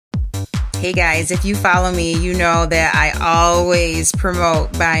Hey guys, if you follow me, you know that I always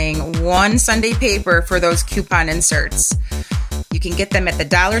promote buying one Sunday paper for those coupon inserts. You can get them at the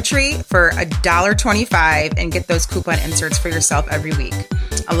Dollar Tree for $1.25 and get those coupon inserts for yourself every week.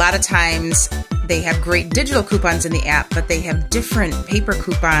 A lot of times they have great digital coupons in the app, but they have different paper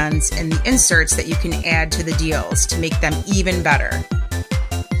coupons in the inserts that you can add to the deals to make them even better.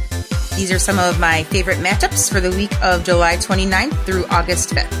 These are some of my favorite matchups for the week of July 29th through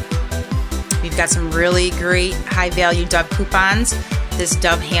August 5th. We've got some really great high value Dove coupons. This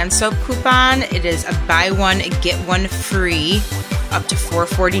Dove hand soap coupon, it is a buy one, get one free up to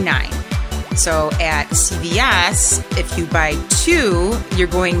 $4.49. So at CVS, if you buy two, you're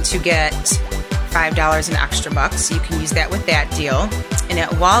going to get $5 in extra bucks. So you can use that with that deal. And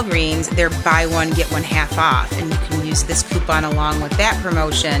at Walgreens, they're buy one, get one half off. And you can use this coupon along with that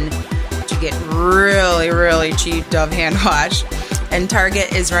promotion to get really, really cheap Dove hand wash. And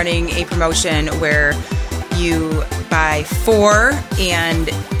Target is running a promotion where you buy four and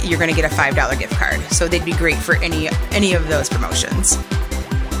you're going to get a $5 gift card. So they'd be great for any of those promotions.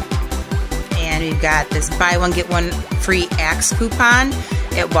 And we've got this buy one get one free Axe coupon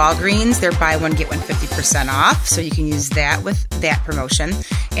at Walgreens. They're buy one get one 50% off. So you can use that with that promotion.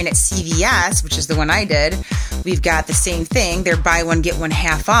 And at CVS, which is the one I did, we've got the same thing. They're buy one get one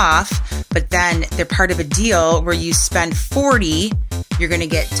half off, but then they're part of a deal where you spend $40, you're going to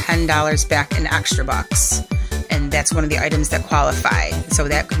get $10 back in extra bucks. And that's one of the items that qualify. So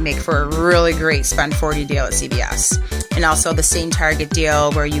that could make for a really great spend $40 deal at CVS. And also the same Target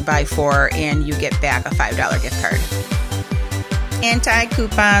deal where you buy four and you get back a $5 gift card.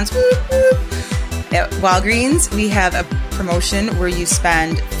 Anti-coupons. Whoop, whoop. At Walgreens, we have a promotion where you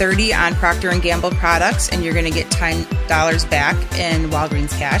spend $30 on Procter & Gamble products and you're going to get $10 back in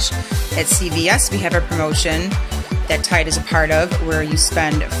Walgreens cash. At CVS, we have a promotion that Tide is a part of where you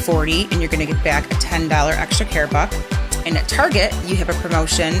spend $40 and you're going to get back a $10 extra care buck. And at Target, you have a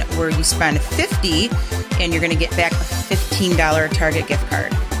promotion where you spend $50 and you're going to get back a $15 Target gift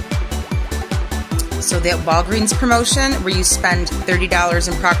card. So that Walgreens promotion where you spend $30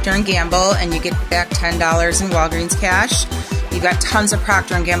 in Procter & Gamble and you get back $10 in Walgreens cash. You've got tons of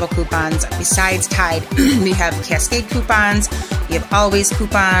Procter & Gamble coupons. Besides Tide, we have Cascade coupons, we have Always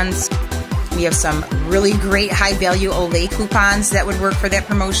coupons, we have some really great high value Olay coupons that would work for that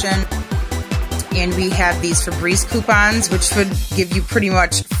promotion. And we have these Febreze coupons, which would give you pretty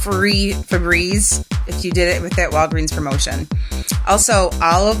much free Febreze if you did it with that Walgreens promotion. Also,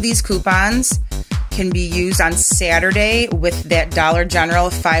 all of these coupons can be used on Saturday with that Dollar General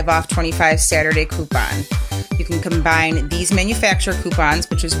 5 off 25 Saturday coupon. You can combine these manufacturer coupons,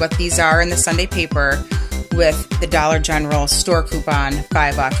 which is what these are in the Sunday paper, with the Dollar General store coupon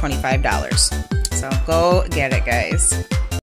 5 off $25. So go get it, guys.